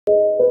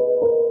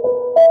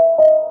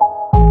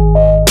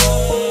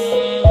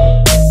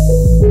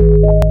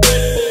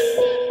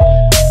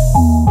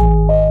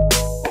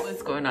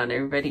on,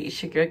 everybody?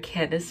 It's your girl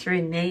Candace,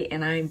 Renee,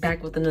 and I'm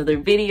back with another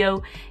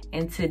video.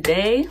 And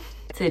today,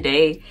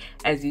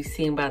 as you've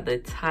seen by the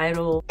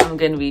title, I'm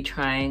gonna be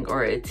trying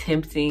or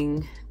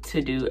attempting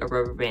to do a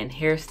rubber band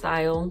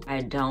hairstyle.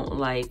 I don't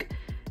like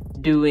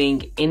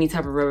doing any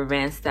type of rubber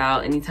band style,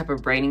 any type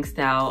of braiding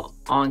style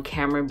on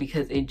camera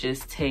because it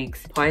just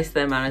takes twice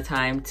the amount of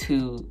time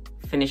to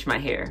finish my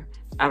hair.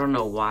 I don't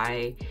know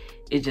why.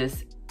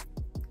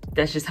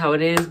 That's just how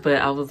it is,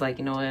 but I was like,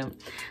 you know what,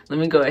 let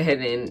me go ahead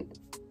and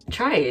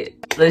try it.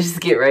 Let's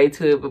just get right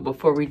to it. But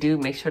before we do,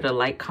 make sure to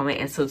like, comment,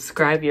 and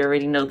subscribe. You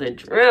already know the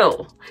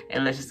drill.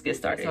 And let's just get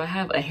started. So I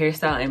have a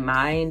hairstyle in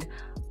mind,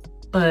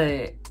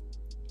 but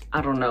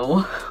I don't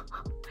know.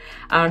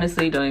 I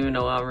honestly don't even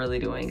know what I'm really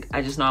doing.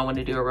 I just know I want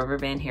to do a rubber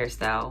band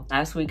hairstyle.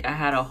 Last week I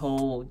had a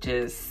whole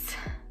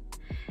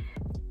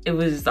it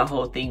was just a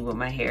whole thing with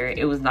my hair.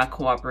 It was not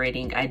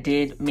cooperating. I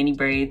did mini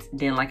braids,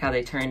 didn't like how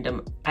they turned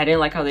them. I didn't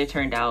like how they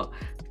turned out.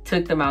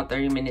 Took them out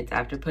 30 minutes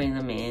after putting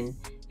them in.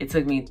 It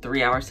took me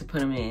 3 hours to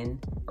put them in,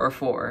 or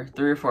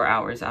 3 or 4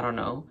 hours, I don't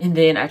know. And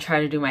then I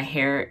tried to do my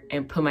hair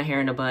and put my hair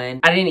in a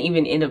bun. I didn't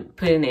even end up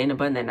putting it in a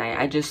bun that night.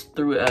 I just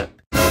threw it up.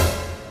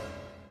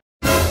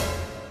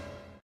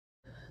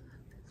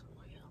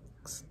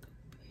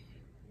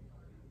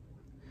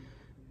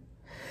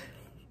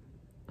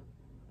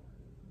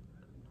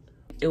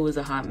 It was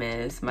a hot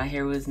mess. My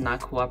hair was not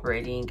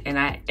cooperating,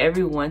 and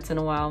every once in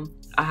a while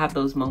I have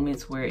those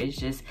moments where it's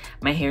just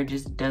my hair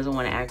just doesn't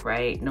want to act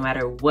right no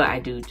matter what I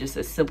do. Just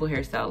a simple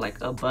hairstyle like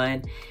a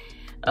bun,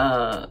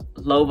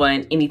 low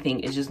bun, anything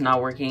is just not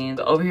working.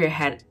 So over here I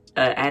had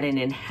added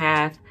in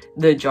half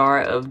the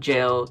jar of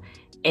gel,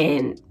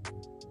 and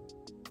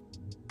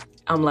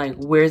I'm like,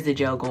 where's the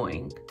gel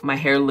going? My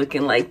hair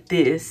looking like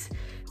this.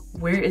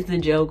 Where is the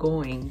gel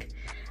going?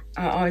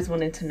 I always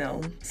wanted to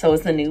know. So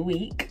it's a new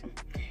week,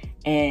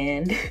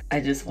 and I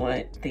just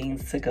want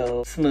things to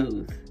go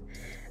smooth.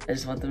 I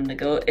just want them to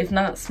go, if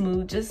not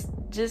smooth,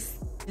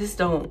 just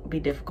don't be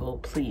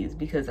difficult, please,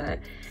 because I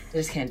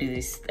just can't do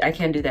this. I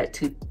can't do that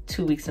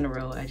two weeks in a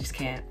row. I just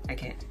can't. I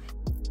can't.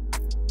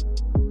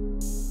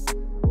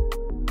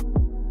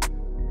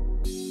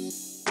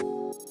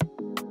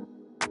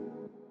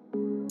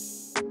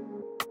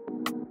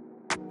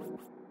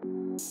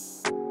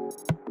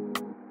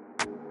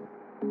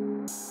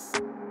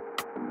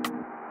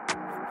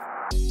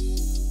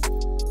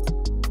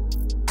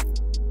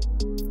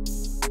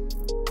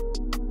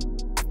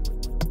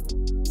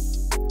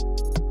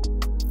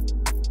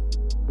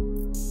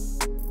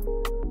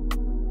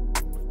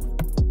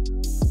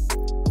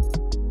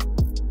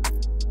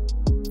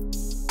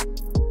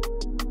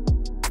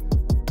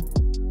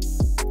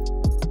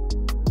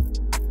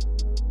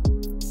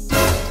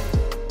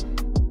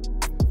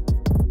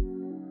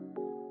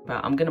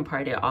 I'm gonna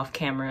part it off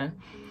camera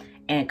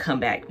and come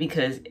back,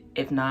 because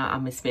if not, I'm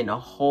gonna spend a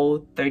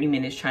whole 30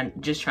 minutes trying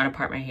to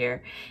part my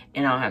hair,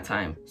 and I don't have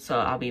time. So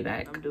I'll be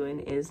back. What I'm doing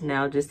is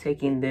now just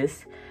taking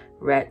this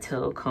rat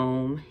tail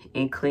comb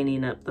and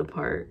cleaning up the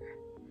part.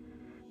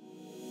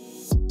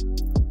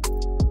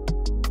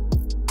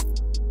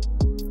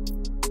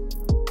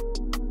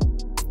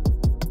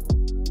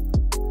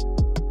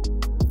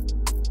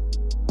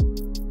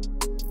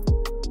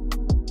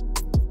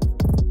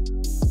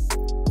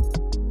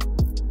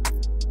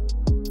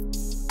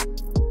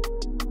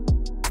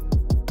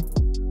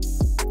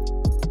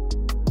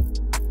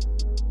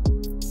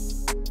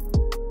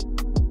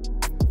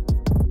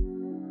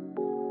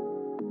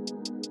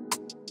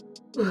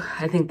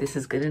 I think this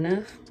is good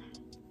enough.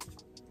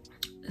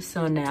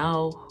 So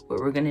now what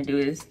we're gonna do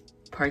is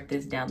part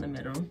this down the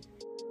middle.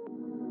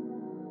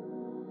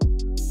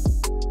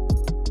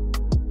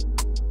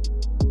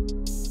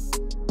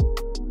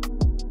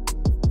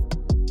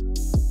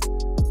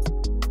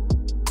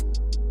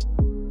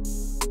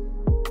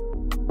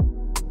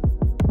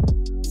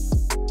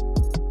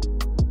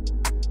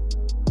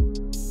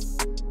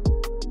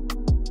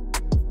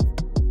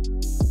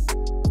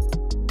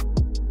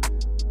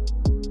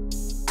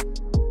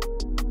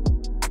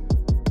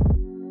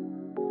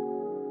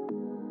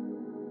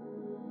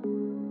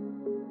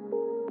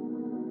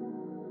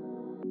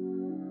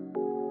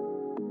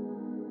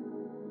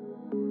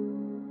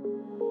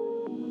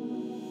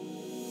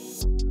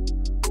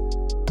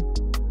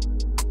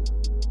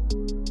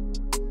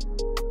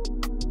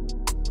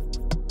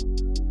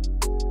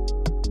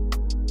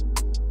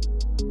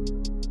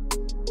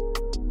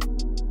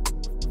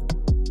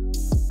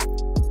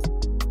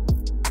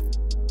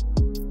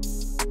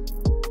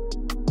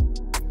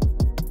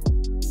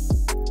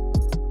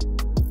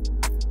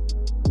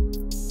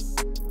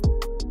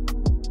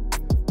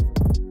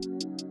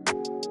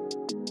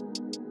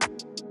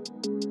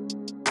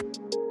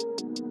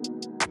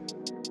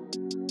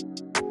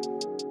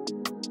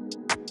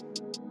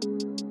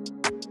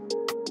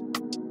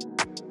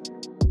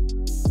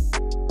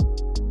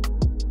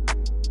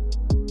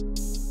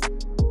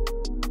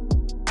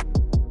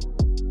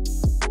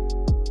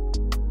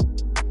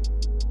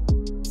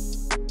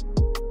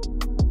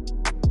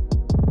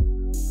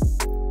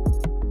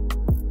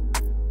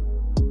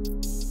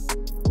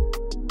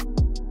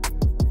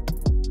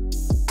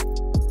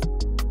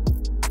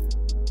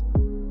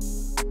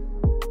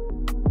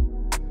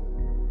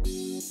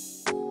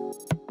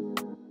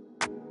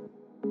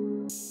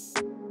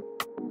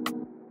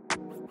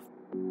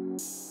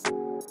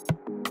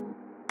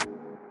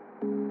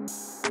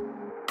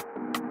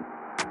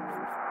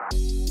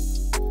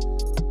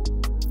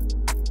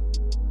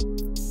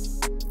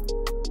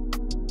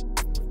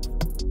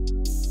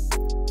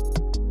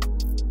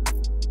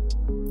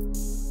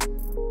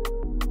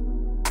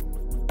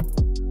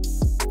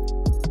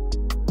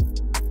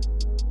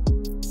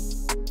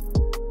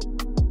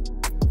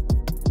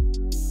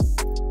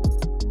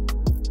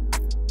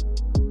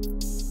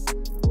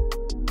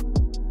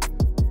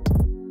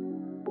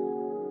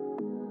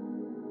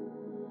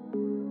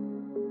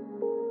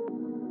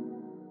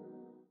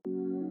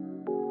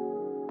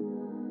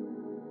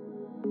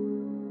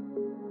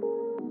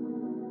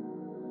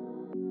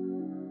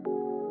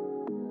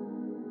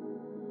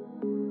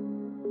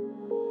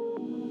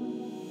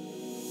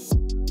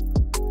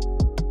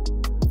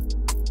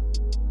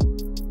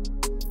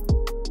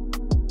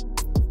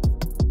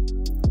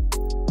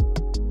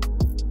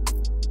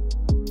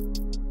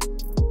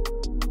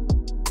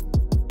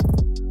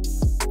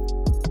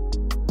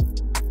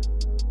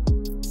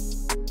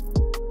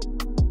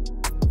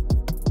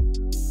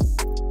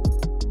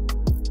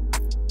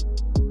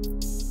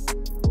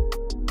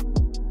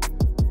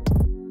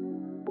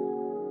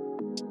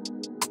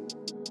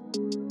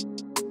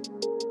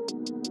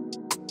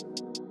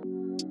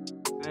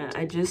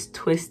 I just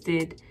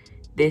twisted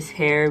this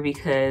hair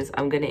because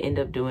I'm gonna end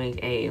up doing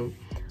a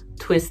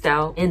twist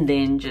out and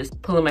then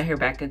just pulling my hair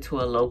back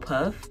into a low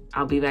puff.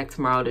 I'll be back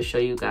tomorrow to show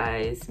you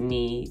guys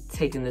me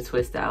taking the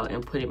twist out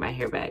and putting my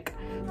hair back.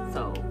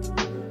 So